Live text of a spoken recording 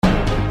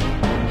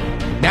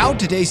Now,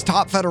 today's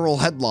top federal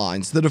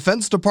headlines. The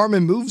Defense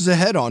Department moves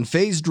ahead on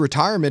phased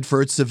retirement for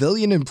its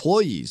civilian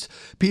employees.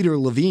 Peter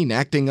Levine,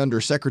 acting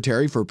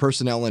Undersecretary for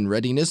Personnel and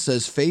Readiness,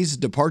 says phased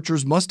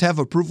departures must have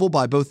approval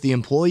by both the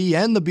employee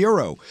and the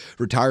Bureau.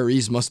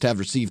 Retirees must have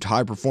received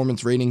high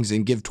performance ratings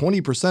and give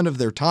 20% of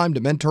their time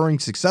to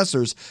mentoring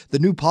successors. The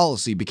new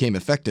policy became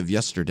effective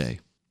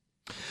yesterday.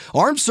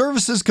 Armed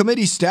Services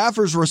Committee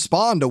staffers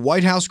respond to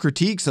White House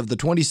critiques of the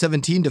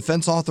 2017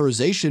 defense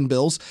authorization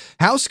bills.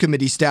 House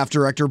Committee Staff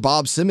Director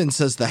Bob Simmons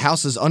says the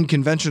House's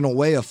unconventional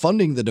way of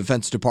funding the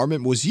Defense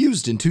Department was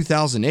used in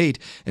 2008,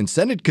 and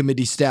Senate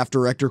Committee Staff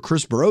Director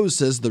Chris Burrows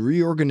says the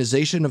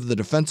reorganization of the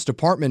Defense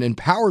Department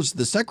empowers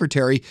the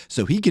Secretary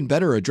so he can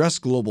better address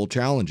global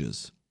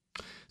challenges.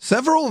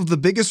 Several of the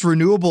biggest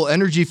renewable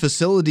energy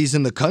facilities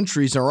in the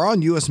country are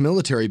on U.S.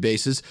 military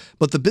bases,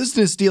 but the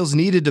business deals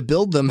needed to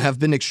build them have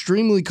been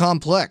extremely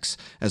complex.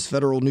 As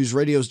Federal News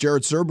Radio's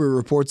Jared Serbu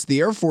reports, the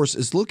Air Force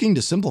is looking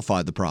to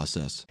simplify the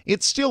process.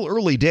 It's still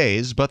early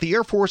days, but the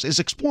Air Force is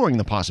exploring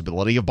the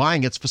possibility of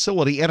buying its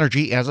facility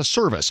energy as a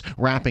service,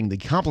 wrapping the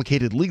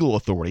complicated legal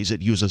authorities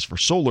it uses for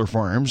solar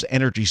farms,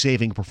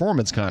 energy-saving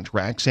performance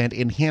contracts, and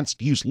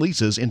enhanced use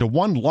leases into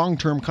one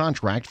long-term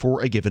contract for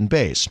a given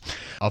base.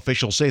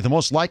 Officials say the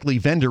most likely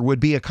vendor would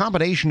be a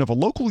combination of a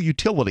local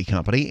utility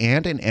company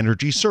and an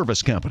energy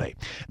service company.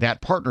 That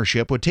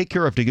partnership would take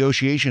care of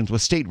negotiations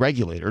with state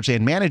regulators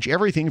and manage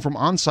everything from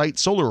on-site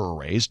solar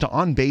arrays to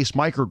on-base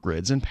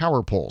microgrids and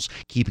power poles,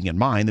 keeping in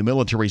mind the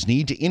military's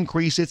need to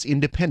increase its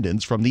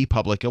independence from the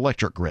public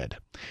electric grid.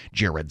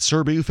 Jared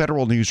Serbu,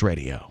 Federal News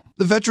Radio.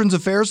 The Veterans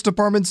Affairs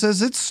Department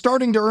says it's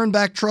starting to earn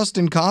back trust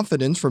and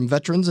confidence from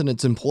veterans and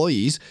its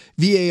employees.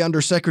 VA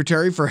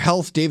Undersecretary for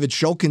Health David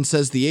Shulkin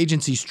says the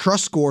agency's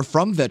trust score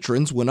from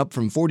veterans went up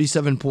from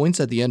 47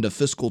 points at the end of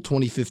fiscal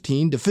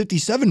 2015 to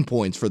 57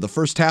 points for the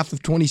first half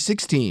of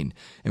 2016.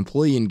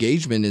 Employee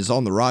engagement is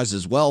on the rise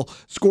as well.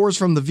 Scores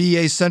from the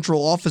VA's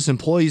central office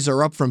employees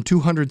are up from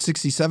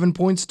 267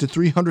 points to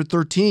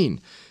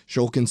 313.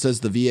 Shulkin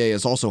says the VA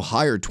has also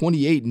hired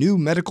 28 new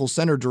medical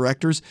center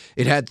directors.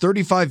 It had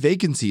 35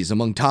 vacancies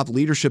among top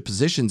leadership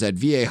positions at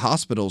VA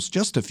hospitals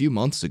just a few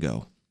months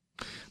ago.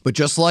 But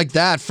just like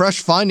that,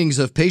 fresh findings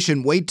of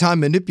patient wait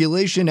time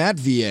manipulation at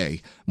VA.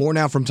 More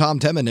now from Tom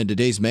Temin in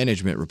today's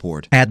management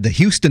report. Add the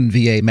Houston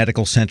VA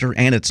Medical Center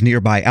and its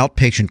nearby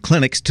outpatient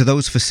clinics to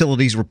those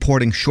facilities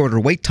reporting shorter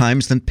wait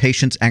times than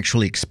patients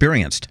actually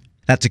experienced.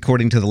 That's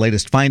according to the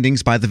latest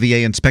findings by the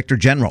VA Inspector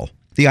General.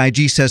 The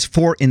IG says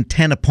 4 in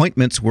 10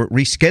 appointments were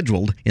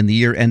rescheduled in the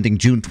year ending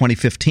June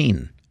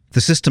 2015.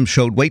 The system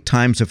showed wait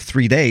times of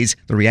 3 days.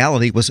 The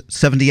reality was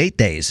 78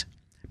 days.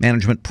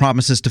 Management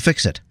promises to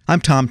fix it. I'm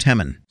Tom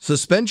Temin.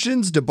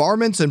 Suspensions,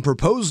 debarments, and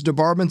proposed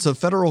debarments of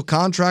federal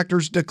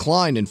contractors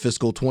declined in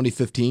fiscal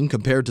 2015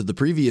 compared to the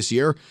previous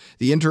year.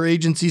 The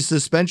Interagency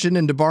Suspension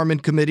and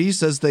Debarment Committee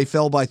says they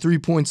fell by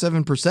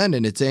 3.7%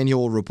 in its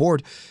annual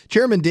report.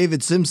 Chairman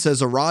David Sims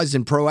says a rise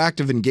in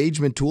proactive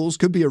engagement tools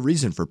could be a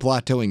reason for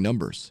plateauing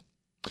numbers.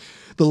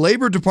 The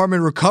Labor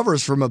Department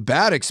recovers from a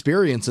bad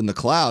experience in the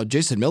cloud.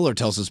 Jason Miller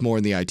tells us more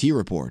in the IT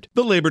report.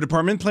 The Labor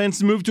Department plans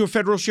to move to a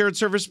federal shared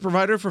service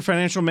provider for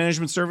financial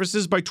management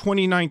services by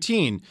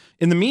 2019.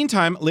 In the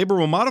meantime, Labor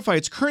will modify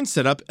its current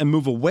setup and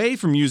move away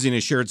from using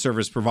a shared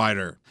service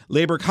provider.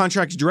 Labor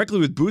contracts directly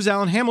with Booz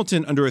Allen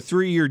Hamilton under a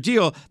 3-year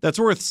deal that's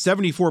worth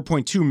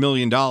 $74.2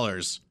 million.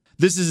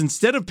 This is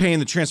instead of paying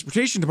the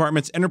Transportation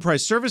Department's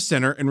Enterprise Service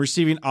Center and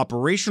receiving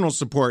operational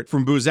support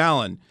from Booz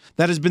Allen.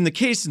 That has been the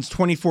case since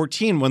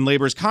 2014 when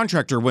Labor's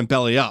contractor went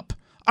belly up.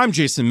 I'm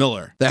Jason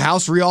Miller. The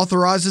House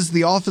reauthorizes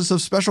the Office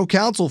of Special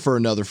Counsel for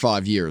another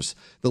 5 years.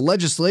 The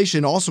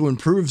legislation also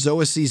improves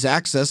OSC's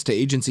access to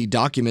agency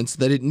documents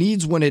that it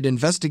needs when it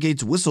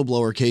investigates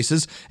whistleblower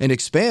cases and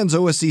expands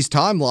OSC's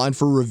timeline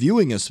for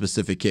reviewing a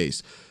specific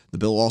case. The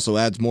bill also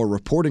adds more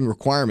reporting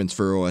requirements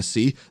for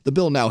OSC. The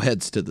bill now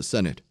heads to the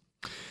Senate.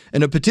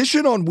 And a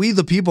petition on We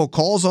the People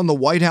calls on the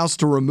White House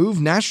to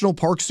remove National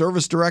Park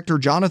Service Director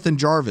Jonathan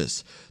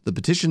Jarvis. The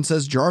petition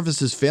says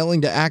Jarvis is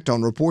failing to act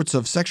on reports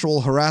of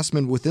sexual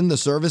harassment within the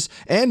service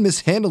and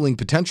mishandling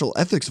potential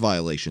ethics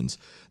violations.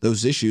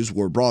 Those issues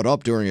were brought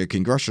up during a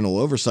congressional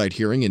oversight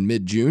hearing in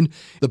mid-June.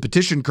 The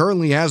petition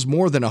currently has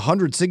more than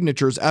 100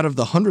 signatures out of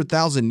the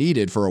 100,000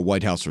 needed for a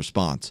White House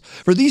response.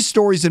 For these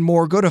stories and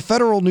more, go to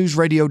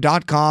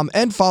federalnewsradio.com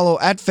and follow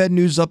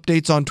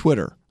 @FedNewsUpdates on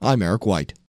Twitter. I'm Eric White.